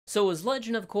So is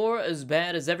Legend of Korra as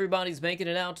bad as everybody's making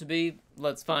it out to be?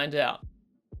 Let's find out.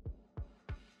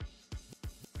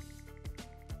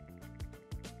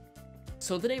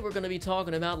 So today we're going to be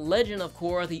talking about Legend of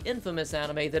Korra, the infamous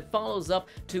anime that follows up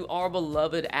to our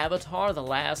beloved Avatar: The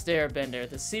Last Airbender,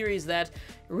 the series that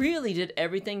really did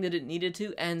everything that it needed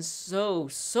to and so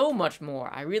much more.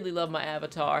 I really love my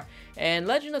Avatar, and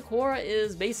Legend of Korra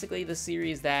is basically the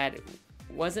series that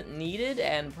wasn't needed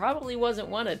and probably wasn't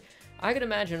wanted. I can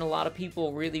imagine a lot of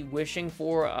people really wishing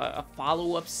for a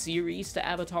follow-up series to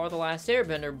Avatar: The Last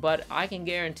Airbender, but I can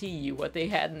guarantee you what they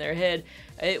had in their head,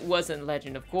 it wasn't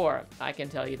Legend of Korra. I can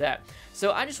tell you that.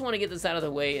 So I just want to get this out of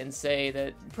the way and say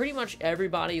that pretty much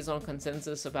everybody is on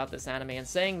consensus about this anime and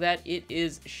saying that it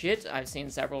is shit. I've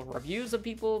seen several reviews of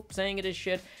people saying it is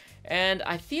shit. And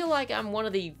I feel like I'm one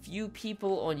of the few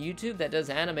people on YouTube that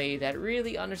does anime that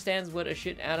really understands what a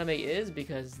shit anime is,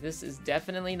 because this is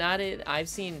definitely not it.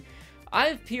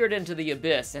 I've peered into the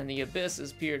abyss, and the abyss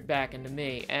has peered back into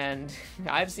me, and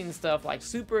I've seen stuff like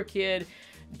Super Kid,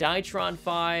 Daitron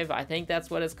 5, I think that's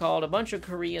what it's called, a bunch of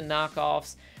Korean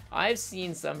knockoffs. I've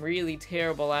seen some really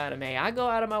terrible anime. I go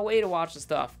out of my way to watch the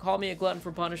stuff. Call me a glutton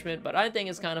for punishment, but I think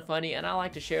it's kind of funny, and I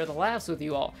like to share the laughs with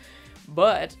you all.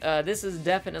 But this is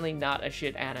definitely not a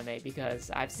shit anime, because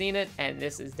I've seen it, and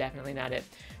this is definitely not it.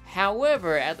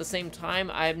 However, at the same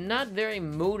time, I'm not very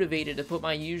motivated to put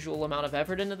my usual amount of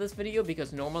effort into this video,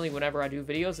 because normally whenever I do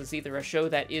videos, it's either a show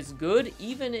that is good,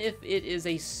 even if it is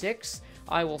a 6,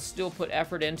 I will still put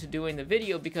effort into doing the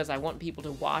video because I want people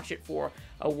to watch it for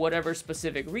whatever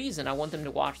specific reason. I want them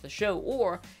to watch the show,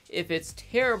 or if it's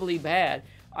terribly bad,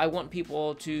 I want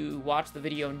people to watch the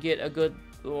video and get a good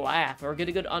laugh or get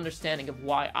a good understanding of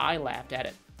why I laughed at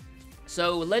it.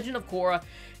 So, Legend of Korra,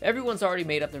 everyone's already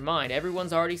made up their mind.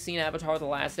 Everyone's already seen Avatar: The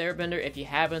Last Airbender. If you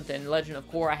haven't, then Legend of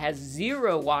Korra has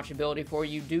zero watchability for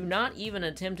you. Do not even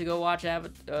attempt to go watch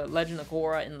Legend of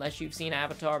Korra unless you've seen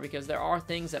Avatar, because there are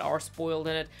things that are spoiled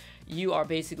in it. You are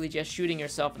basically just shooting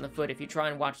yourself in the foot if you try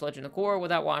and watch Legend of Korra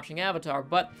without watching Avatar.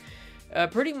 But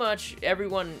pretty much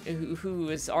everyone who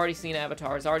has already seen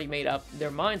Avatar has already made up their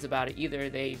minds about it. Either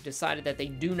they've decided that they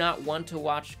do not want to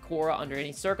watch Korra under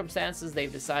any circumstances,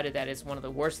 they've decided that it's one of the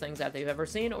worst things that they've ever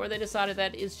seen, or they decided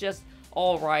that it's just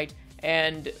alright.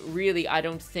 And really, I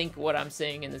don't think what I'm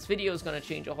saying in this video is going to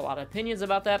change a whole lot of opinions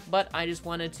about that, but I just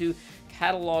wanted to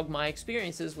catalog my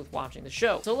experiences with watching the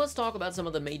show. So let's talk about some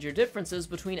of the major differences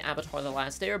between Avatar: The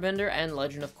Last Airbender and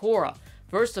Legend of Korra.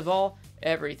 First of all,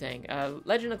 everything.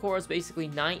 Legend of Korra is basically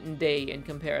night and day in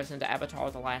comparison to Avatar: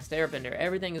 The Last Airbender.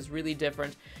 Everything is really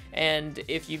different, and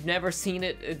if you've never seen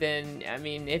it, then, I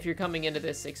mean, if you're coming into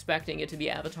this expecting it to be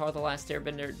Avatar: The Last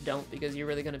Airbender, don't, because you're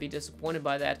really going to be disappointed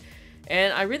by that.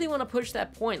 And I really want to push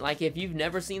that point. Like, if you've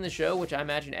never seen the show, which I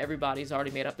imagine everybody's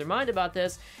already made up their mind about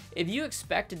this, if you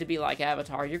expect it to be like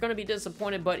Avatar, you're going to be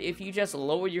disappointed. But if you just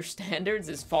lower your standards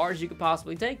as far as you could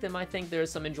possibly take them, I think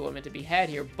there's some enjoyment to be had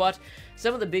here. But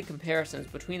some of the big comparisons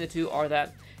between the two are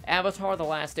that Avatar: The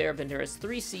Last Airbender is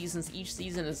 3 seasons. Each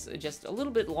season is just a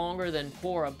little bit longer than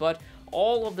Korra, but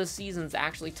all of the seasons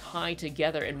actually tie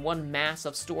together in one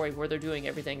massive story where they're doing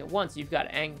everything at once. You've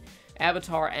got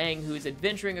Avatar Aang, who's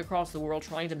adventuring across the world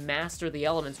trying to master the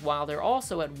elements while they're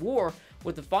also at war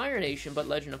with the Fire Nation. But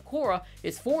Legend of Korra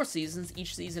is 4 seasons.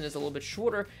 Each season is a little bit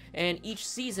shorter, and each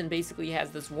season basically has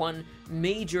this one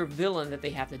major villain that they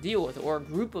have to deal with, or a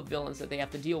group of villains that they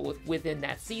have to deal with within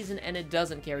that season, and it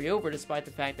doesn't carry over, despite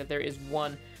the fact that there is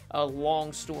one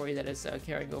long story that is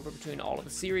carrying over between all of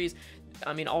the series.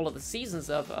 I mean, all of the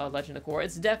seasons of Legend of Korra.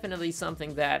 It's definitely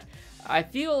something that I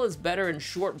feel is better in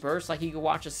short bursts. Like, you can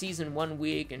watch a season 1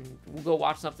 week and go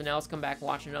watch something else, come back and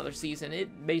watch another season.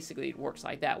 It basically works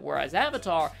like that. Whereas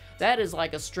Avatar, that is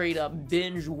like a straight up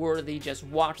binge-worthy, just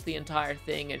watch the entire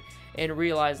thing and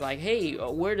realize, like, hey,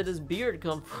 where did this beard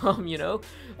come from, you know?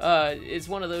 It's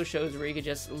one of those shows where you can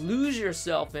just lose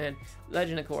yourself in.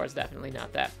 Legend of Korra is definitely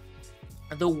not that.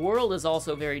 The world is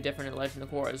also very different in Legend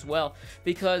of Korra as well,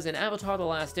 because in Avatar: The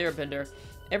Last Airbender,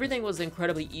 everything was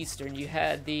incredibly Eastern. You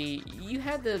had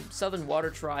the Southern Water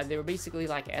Tribe. They were basically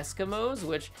like Eskimos,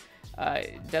 which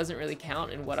doesn't really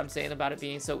count in what I'm saying about it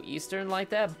being so Eastern like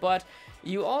that, but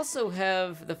you also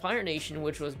have the Fire Nation,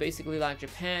 which was basically like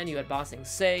Japan. You had Ba Sing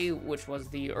Se, which was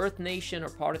the Earth Nation, or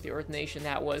part of the Earth Nation,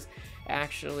 that was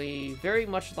actually very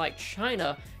much like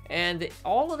China. And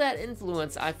all of that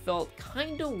influence, I felt,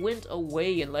 kind of went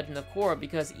away in Legend of Korra,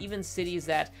 because even cities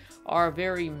that are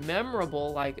very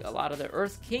memorable, like a lot of the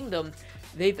Earth Kingdom,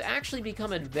 they've actually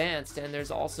become advanced, and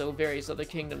there's also various other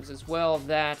kingdoms as well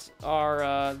that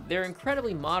are, they're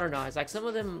incredibly modernized. Like, some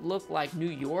of them look like New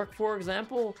York, for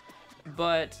example.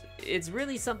 but it's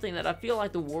really something that I feel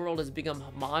like the world has become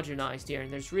homogenized here,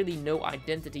 and there's really no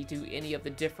identity to any of the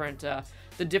different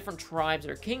tribes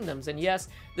or kingdoms. And yes,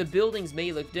 the buildings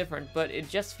may look different, but it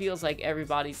just feels like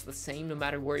everybody's the same no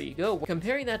matter where you go.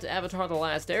 Comparing that to Avatar: The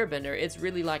Last Airbender, it's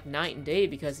really like night and day,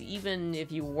 because even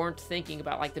if you weren't thinking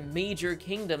about like the major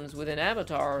kingdoms within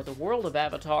Avatar or the world of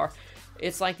Avatar,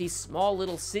 it's like these small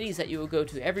little cities that you will go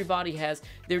to. Everybody has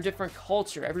their different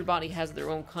culture. Everybody has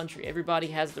their own country. Everybody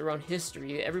has their own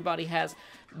history. Everybody has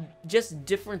just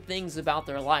different things about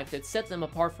their life that set them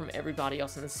apart from everybody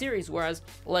else in the series, whereas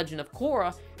Legend of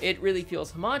Korra, it really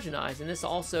feels homogenized, and this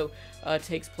also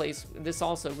this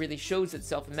also really shows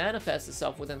itself and manifests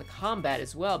itself within the combat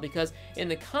as well, because in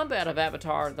the combat of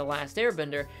Avatar: The Last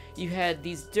Airbender, you had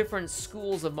these different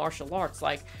schools of martial arts.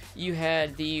 Like, you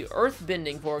had the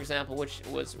earthbending, for example, which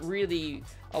was really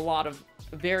a lot of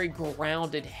very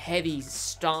grounded, heavy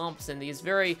stomps and these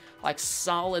very like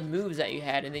solid moves that you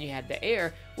had. And then you had the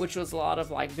air, which was a lot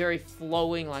of like very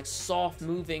flowing, like soft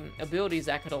moving abilities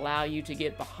that could allow you to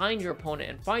get behind your opponent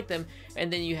and fight them.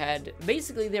 And then you had,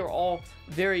 basically they were all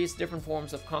various different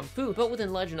forms of kung fu. But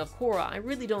within Legend of Korra, I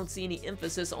really don't see any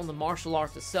emphasis on the martial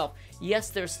arts itself. Yes,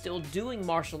 they're still doing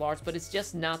martial arts, but it's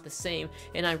just not the same,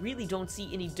 and I really don't see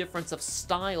any difference of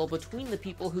style between the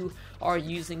people who are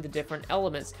using the different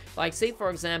elements. Like, say for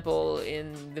example,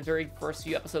 in the very first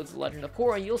few episodes of Legend of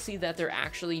Korra, you'll see that they're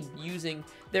actually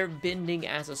they're bending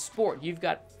as a sport. You've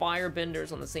got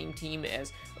firebenders on the same team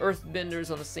as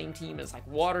earthbenders, on the same team as like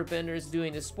waterbenders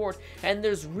doing this sport, and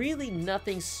there's really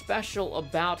nothing special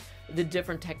about the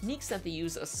different techniques that they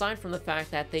use, aside from the fact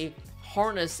that they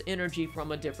harness energy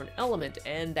from a different element,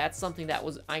 and that's something that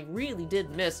I really did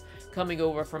miss coming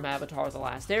over from Avatar: The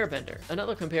Last Airbender.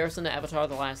 Another comparison to Avatar: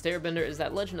 The Last Airbender is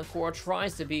that Legend of Korra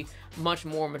tries to be much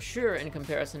more mature in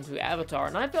comparison to Avatar,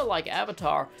 and I felt like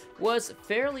Avatar was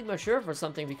fairly mature for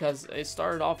something, because it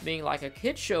started off being like a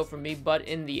kid's show for me, but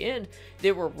in the end,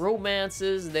 there were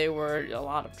romances, there were a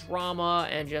lot of drama,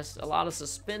 and just a lot of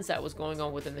suspense that was going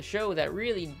on within the show that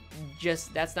really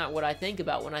that's not what I think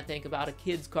about when I think about a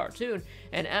kid's cartoon,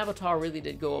 and Avatar really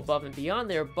did go above and beyond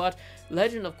there. But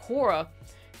Legend of Korra,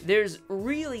 there's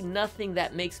really nothing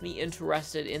that makes me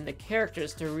interested in the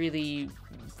characters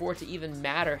for it to even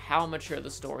matter how mature the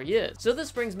story is. So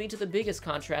this brings me to the biggest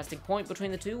contrasting point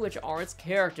between the two, which are its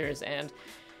characters. And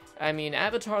I mean,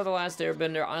 Avatar: The Last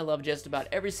Airbender, I love just about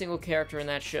every single character in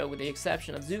that show, with the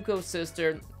exception of Zuko's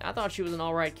sister. I thought she was an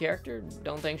alright character.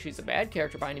 Don't think she's a bad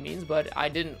character by any means, but I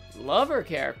didn't love her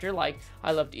character like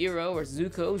I loved Iroh or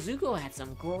Zuko. Zuko had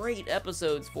some great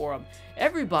episodes for him.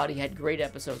 Everybody had great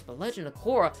episodes, but Legend of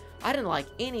Korra, I didn't like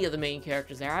any of the main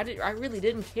characters there. I really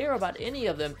didn't care about any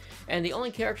of them, and the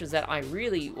only characters that I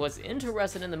really was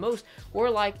interested in the most were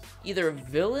like either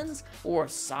villains or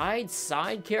side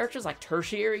characters, like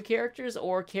tertiary characters,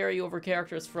 or carryover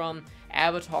characters from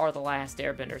Avatar: The Last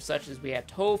Airbender, such as we had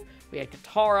Toph, we had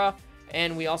Katara,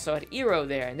 and we also had Iroh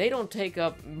there, and they don't take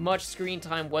up much screen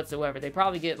time whatsoever. They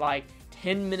probably get like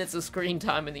 10 minutes of screen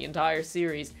time in the entire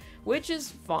series, which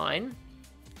is fine.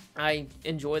 I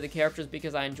enjoy the characters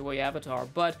because I enjoy Avatar,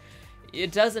 but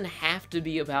it doesn't have to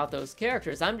be about those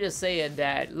characters. I'm just saying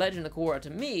that Legend of Korra, to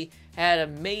me, had a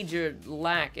major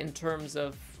lack in terms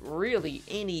of really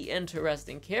any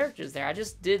interesting characters there. I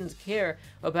just didn't care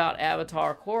about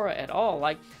Avatar Korra at all.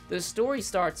 Like, the story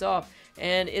starts off,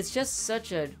 and it's just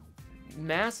such a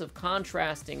massive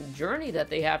contrasting journey that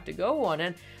they have to go on,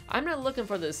 and I'm not looking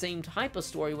for the same type of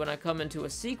story when I come into a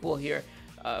sequel here.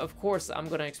 Of course, I'm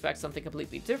going to expect something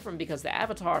completely different, because the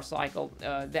Avatar cycle,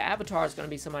 the Avatar is going to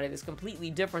be somebody that's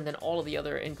completely different than all of the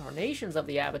other incarnations of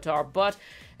the Avatar, but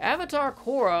Avatar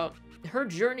Korra, her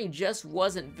journey just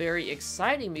wasn't very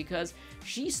exciting, because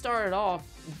she started off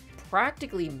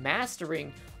practically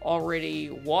mastering already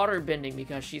waterbending,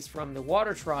 because she's from the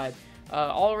water tribe,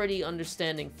 already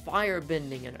understanding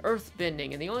firebending and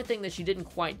earthbending, and the only thing that she didn't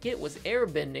quite get was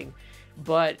airbending,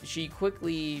 but she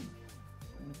quickly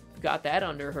got that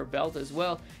under her belt as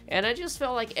well, and I just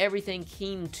felt like everything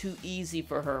came too easy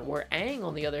for her, where Aang,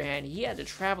 on the other hand, he had to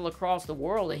travel across the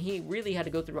world, and he really had to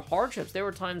go through hardships. There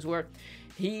were times where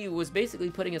he was basically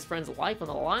putting his friend's life on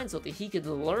the line so that he could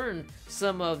learn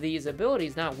some of these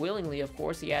abilities, not willingly, of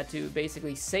course. He had to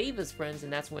basically save his friends,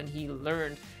 and that's when he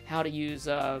learned how to use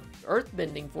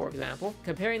earthbending, for example.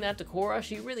 Comparing that to Korra,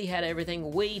 she really had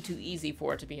everything way too easy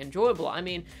for it to be enjoyable. I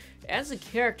mean, as a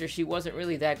character, she wasn't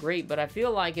really that great, but I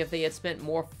feel like if they had spent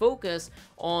more focus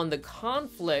on the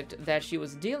conflict that she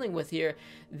was dealing with here,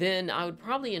 then I would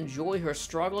probably enjoy her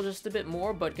struggle just a bit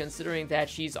more. But considering that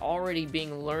she's already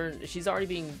being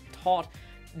taught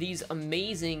these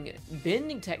amazing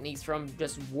bending techniques from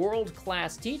just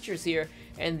world-class teachers here,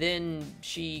 and then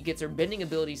she gets her bending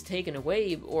abilities taken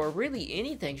away, or really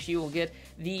anything. She will get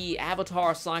the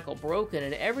avatar cycle broken,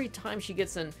 and every time she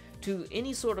gets into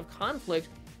any sort of conflict,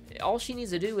 all she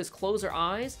needs to do is close her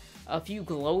eyes, a few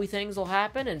glowy things will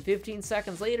happen, and 15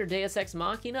 seconds later, Deus Ex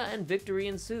Machina, and victory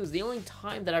ensues. The only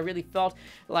time that I really felt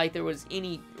like there was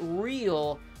any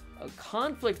real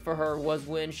conflict for her was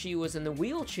when she was in the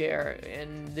wheelchair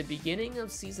in the beginning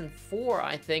of season 4,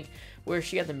 I think, where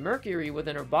she had the mercury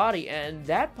within her body, and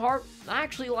that part, I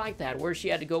actually liked that, where she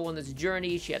had to go on this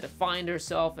journey, she had to find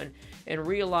herself and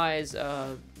realize,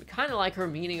 kind of like her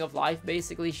meaning of life,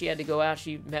 basically. She had to go out,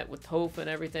 she met with Toph and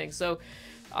everything, so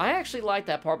I actually liked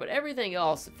that part, but everything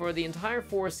else, for the entire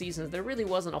 4 seasons, there really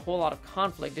wasn't a whole lot of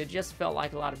conflict. It just felt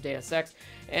like a lot of Deus Ex,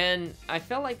 and I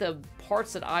felt like the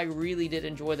parts that I really did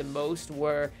enjoy the most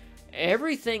were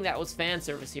everything that was fan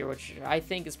service here, which I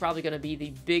think is probably going to be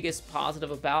the biggest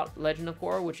positive about Legend of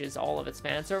Korra, which is all of its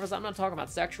fan service. I'm not talking about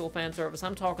sexual fan service,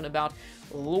 I'm talking about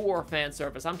lore fan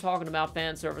service. I'm talking about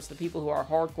fan service to people who are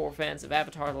hardcore fans of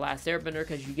Avatar: The Last Airbender,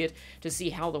 because you get to see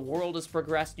how the world has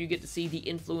progressed, you get to see the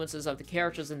influences of the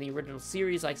characters in the original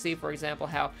series, like say for example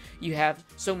how you have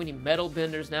so many metal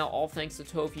benders now, all thanks to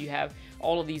Toph. You have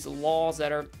all of these laws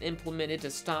that are implemented to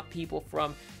stop people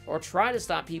from, or try to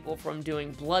stop people from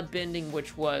doing blood bending,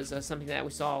 which was something that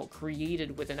we saw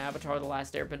created within Avatar: The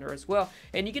Last Airbender as well.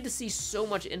 And you get to see so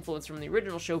much influence from the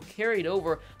original show carried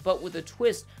over, but with a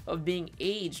twist of being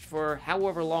aged for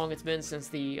however long it's been since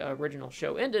the original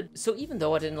show ended. So even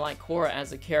though I didn't like Korra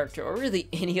as a character, or really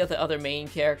any of the other main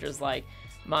characters like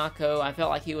Mako, I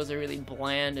felt like he was a really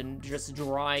bland and just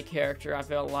dry character. I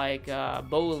felt like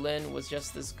Bolin was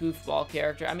just this goofball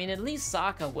character. I mean, at least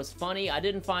Sokka was funny. I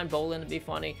didn't find Bolin to be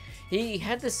funny. He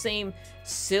had the same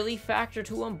silly factor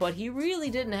to him, but he really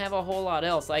didn't have a whole lot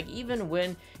else. Like, even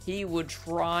when he would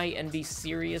try and be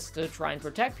serious to try and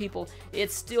protect people,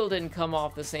 it still didn't come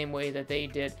off the same way that they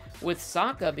did with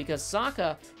Sokka, because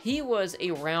Sokka, he was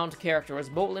a round character, whereas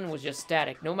Bolin was just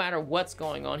static. No matter what's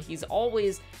going on, he's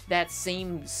always that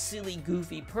same silly,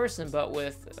 goofy person. But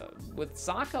with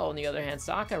Sokka, on the other hand,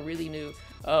 Sokka really knew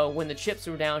when the chips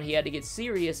were down, he had to get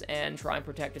serious and try and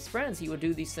protect his friends. He would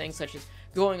do these things such as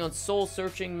going on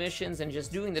soul-searching missions and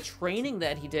just doing the training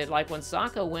that he did, like when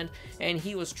Sokka went and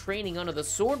he was training under the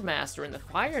Swordmaster in the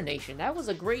Fire Nation. That was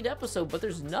a great episode, but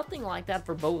there's nothing like that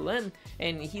for Bolin,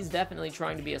 and he's definitely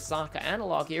trying to be a Sokka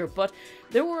analog here. But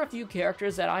there were a few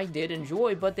characters that I did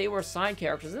enjoy, but they were side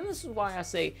characters, and this is why I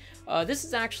say this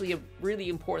is actually a really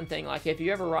important thing. Like, if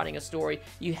you're ever writing a story,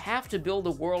 you have to build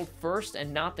the world first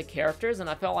and not the characters, and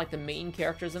I felt like the main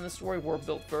characters in the story were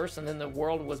built first, and then the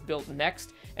world was built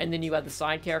next, and then you had the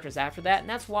side characters after that. And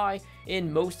that's why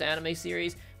in most anime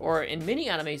series, or in many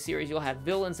anime series, you'll have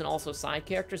villains and also side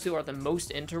characters who are the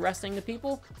most interesting to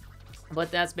people.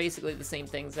 But that's basically the same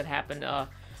things that happened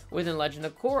within Legend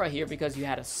of Korra here, because you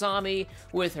had Asami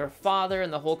with her father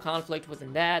and the whole conflict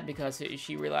within that, because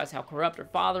she realized how corrupt her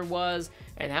father was,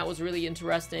 and that was really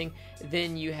interesting.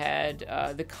 Then you had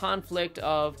the conflict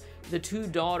of the two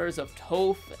daughters of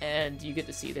Toph, and you get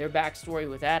to see their backstory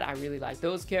with that. I really like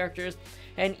those characters.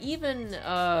 And even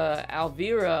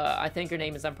Alvira, I think her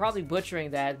name is, I'm probably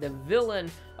butchering that, the villain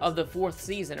of the 4th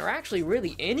season, or actually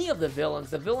really any of the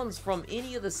villains from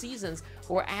any of the seasons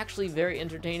were actually very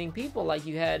entertaining people. Like,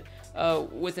 you had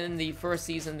within the 1st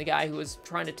season, the guy who was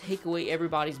trying to take away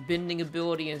everybody's bending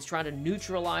ability and is trying to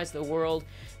neutralize the world.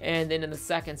 And then in the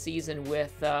 2nd season,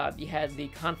 with you had the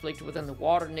conflict within the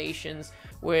Water Nations,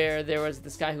 where there was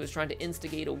this guy who was trying to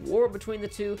instigate a war between the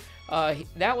two.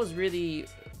 That was really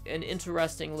an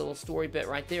interesting little story bit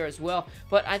right there as well.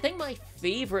 But I think my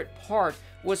favorite part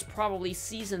was probably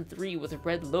season 3 with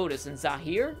Red Lotus and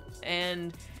Zahir.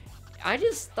 And I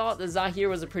just thought that Zahir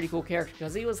was a pretty cool character,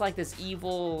 because he was like this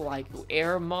evil, like,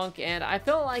 air monk, and I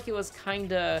felt like it was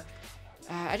kinda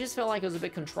I just felt like it was a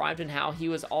bit contrived in how he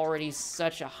was already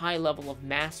such a high level of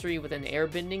mastery within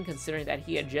airbending, considering that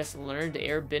he had just learned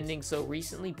airbending so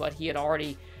recently, but he had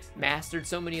already mastered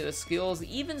so many of the skills,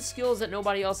 even skills that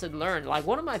nobody else had learned. Like,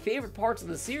 one of my favorite parts of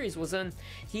the series was when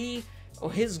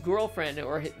his girlfriend,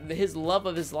 or his love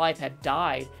of his life, had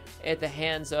died at the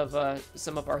hands of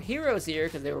some of our heroes here,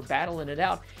 because they were battling it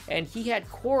out, and he had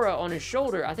Korra on his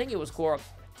shoulder. I think it was Korra.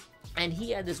 and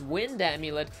he had this wind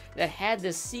amulet that had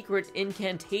this secret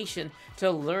incantation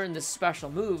to learn this special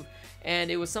move,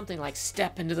 and it was something like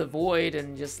step into the void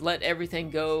and just let everything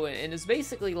go, and it's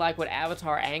basically like what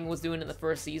Avatar Aang was doing in the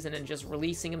first season and just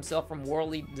releasing himself from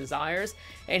worldly desires,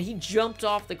 and he jumped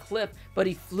off the cliff, but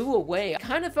he flew away. It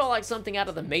kind of felt like something out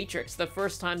of the Matrix the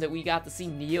first time that we got to see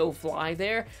Neo fly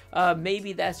there.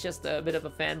 Maybe that's just a bit of a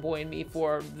fanboy in me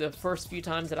for the first few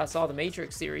times that I saw the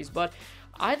Matrix series, but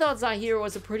I thought Zahir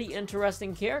was a pretty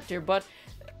interesting character, but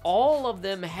all of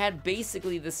them had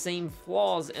basically the same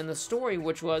flaws in the story,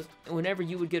 which was whenever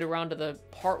you would get around to the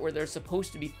part where they're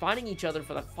supposed to be fighting each other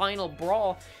for the final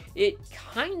brawl, it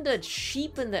kind of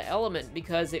cheapened the element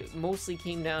because it mostly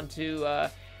came down to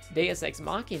Deus Ex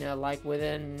Machina, like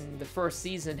within the first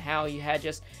season, how you had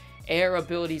just air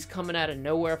abilities coming out of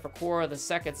nowhere for Korra the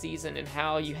second season, and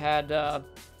how you had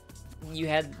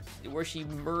where she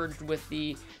merged with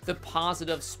the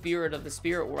positive spirit of the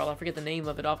spirit world. I forget the name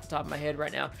of it off the top of my head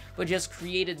right now, but just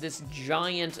created this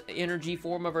giant energy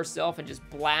form of herself and just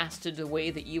blasted away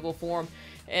the evil form.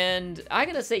 And I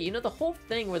gotta say, you know, the whole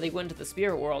thing where they went to the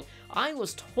spirit world, I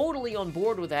was totally on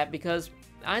board with that because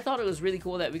I thought it was really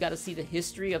cool that we got to see the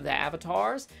history of the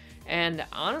avatars. And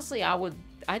honestly,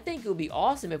 I think it would be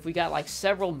awesome if we got like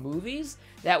several movies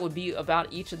that would be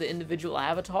about each of the individual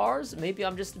avatars. Maybe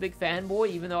I'm just a big fanboy,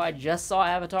 even though I just saw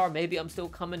Avatar. Maybe I'm still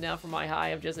coming down from my high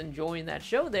of just enjoying that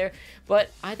show there. But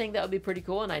I think that would be pretty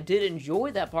cool, and I did enjoy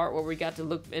that part where we got to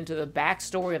look into the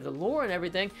backstory of the lore and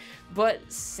everything.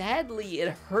 But sadly, it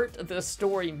hurt the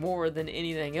story more than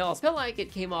anything else. I felt like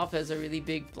it came off as a really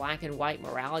big black and white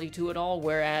morality to it all,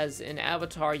 whereas in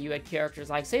Avatar you had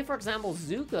characters like, say for example,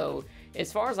 Zuko. As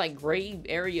far as like gray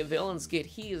area villains get,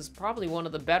 he is probably one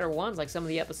of the better ones. Like some of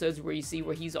the episodes where you see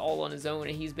where he's all on his own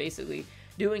and he's basically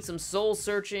doing some soul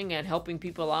searching and helping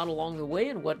people out along the way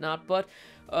and whatnot. But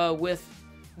with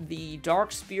the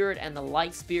dark spirit and the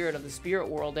light spirit of the spirit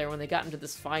world there, when they got into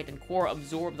this fight and Korra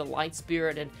absorbed the light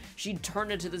spirit and she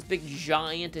turned into this big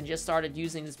giant and just started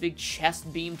using this big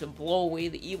chest beam to blow away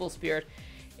the evil spirit,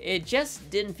 it just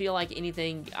didn't feel like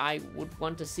anything I would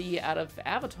want to see out of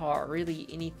Avatar, really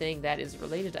anything that is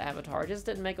related to Avatar. It just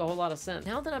didn't make a whole lot of sense.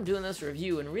 Now that I'm doing this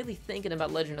review and really thinking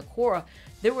about Legend of Korra,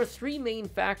 there were three main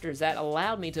factors that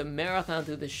allowed me to marathon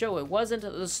through the show. It wasn't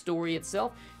the story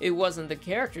itself, it wasn't the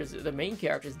characters, the main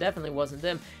characters definitely wasn't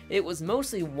them. It was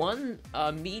mostly one,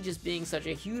 me just being such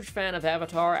a huge fan of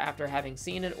Avatar after having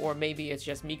seen it, or maybe it's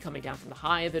just me coming down from the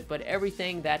high of it, but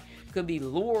everything that could be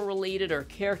lore related or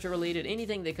character related,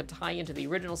 anything that could tie into the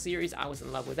original series, I was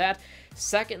in love with that.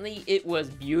 Secondly, it was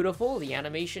beautiful. The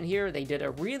animation here, they did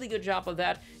a really good job of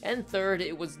that. And third,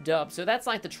 it was dubbed. So that's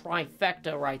like the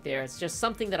trifecta right there. It's just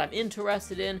something that I'm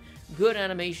interested in, good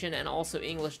animation, and also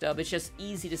English dub. It's just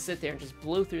easy to sit there and just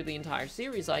blow through the entire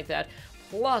series like that.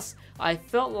 Plus, I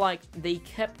felt like they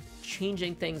kept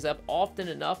changing things up often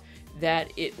enough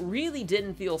that it really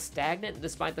didn't feel stagnant,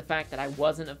 despite the fact that I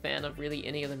wasn't a fan of really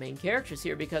any of the main characters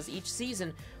here, because each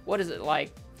season, what is it,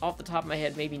 like, off the top of my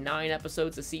head, maybe 9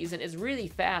 episodes a season. It's really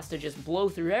fast to just blow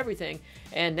through everything,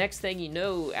 and next thing you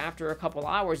know, after a couple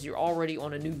hours, you're already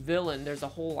on a new villain. There's a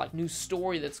whole, like, new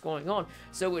story that's going on.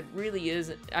 So it really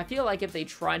is, I feel like if they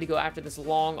tried to go after this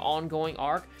long, ongoing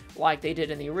arc, like they did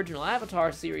in the original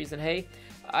Avatar series, and hey,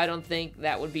 I don't think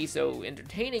that would be so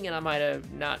entertaining, and I might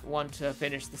have not want to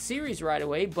finish the series right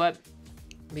away, but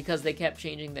because they kept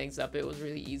changing things up, it was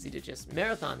really easy to just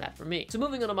marathon that for me. So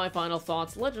moving on to my final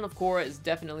thoughts, Legend of Korra is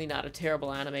definitely not a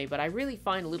terrible anime, but I really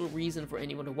find little reason for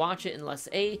anyone to watch it unless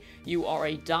A, you are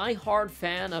a die-hard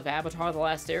fan of Avatar The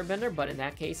Last Airbender, but in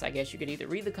that case, I guess you could either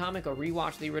read the comic or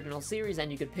rewatch the original series,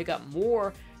 and you could pick up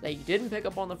more that you didn't pick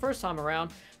up on the first time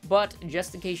around. But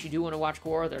just in case you do want to watch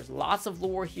Korra, there's lots of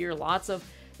lore here, lots of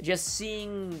just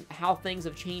seeing how things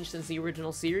have changed since the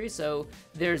original series, so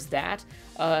there's that.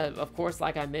 Of course,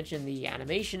 like I mentioned, the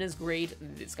animation is great,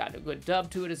 it's got a good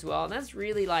dub to it as well, and that's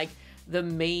really like the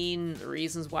main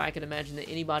reasons why I can imagine that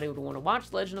anybody would want to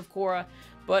watch Legend of Korra.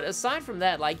 But aside from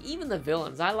that, like, even the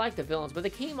villains, I like the villains, but they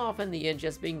came off in the end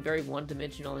just being very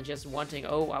one-dimensional and just wanting,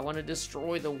 oh, I want to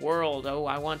destroy the world, oh,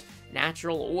 I want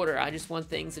natural order, I just want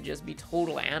things to just be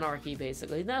total anarchy,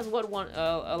 basically. And that's what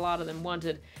a lot of them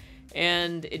wanted.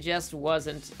 And it just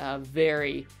wasn't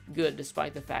very good,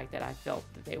 despite the fact that I felt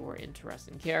that they were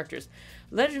interesting characters.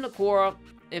 Legend of Korra,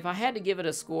 if I had to give it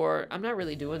a score, I'm not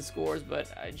really doing scores,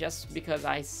 but just because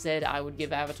I said I would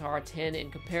give Avatar a 10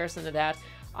 in comparison to that,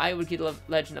 I would give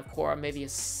Legend of Korra maybe a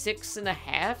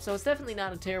 6.5, so it's definitely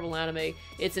not a terrible anime.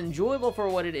 It's enjoyable for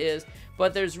what it is,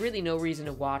 but there's really no reason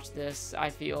to watch this, I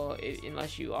feel,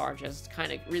 unless you are just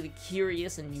kind of really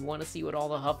curious and you want to see what all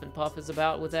the huff and puff is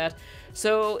about with that.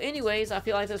 So anyways, I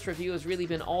feel like this review has really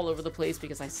been all over the place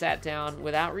because I sat down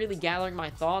without really gathering my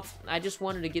thoughts. I just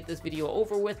wanted to get this video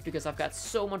over with because I've got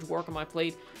so much work on my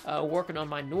plate, working on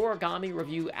my Noragami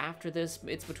review after this.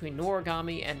 It's between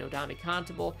Noragami and Nodami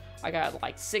Cantabile. I got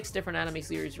like 6 different anime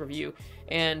series review,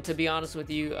 and to be honest with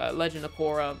you, Legend of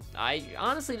Korra, I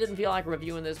honestly didn't feel like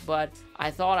reviewing this, but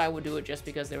I thought I would do it just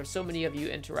because there were so many of you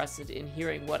interested in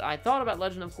hearing what I thought about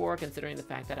Legend of Korra, considering the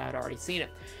fact that I had already seen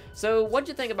it. So what'd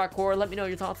you think about Korra? Let me know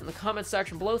your thoughts in the comments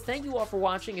section below. Thank you all for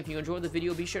watching. If you enjoyed the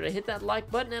video, be sure to hit that like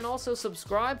button and also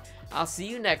subscribe. I'll see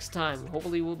you next time.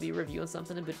 Hopefully we'll be reviewing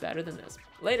something a bit better than this.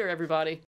 Later, everybody.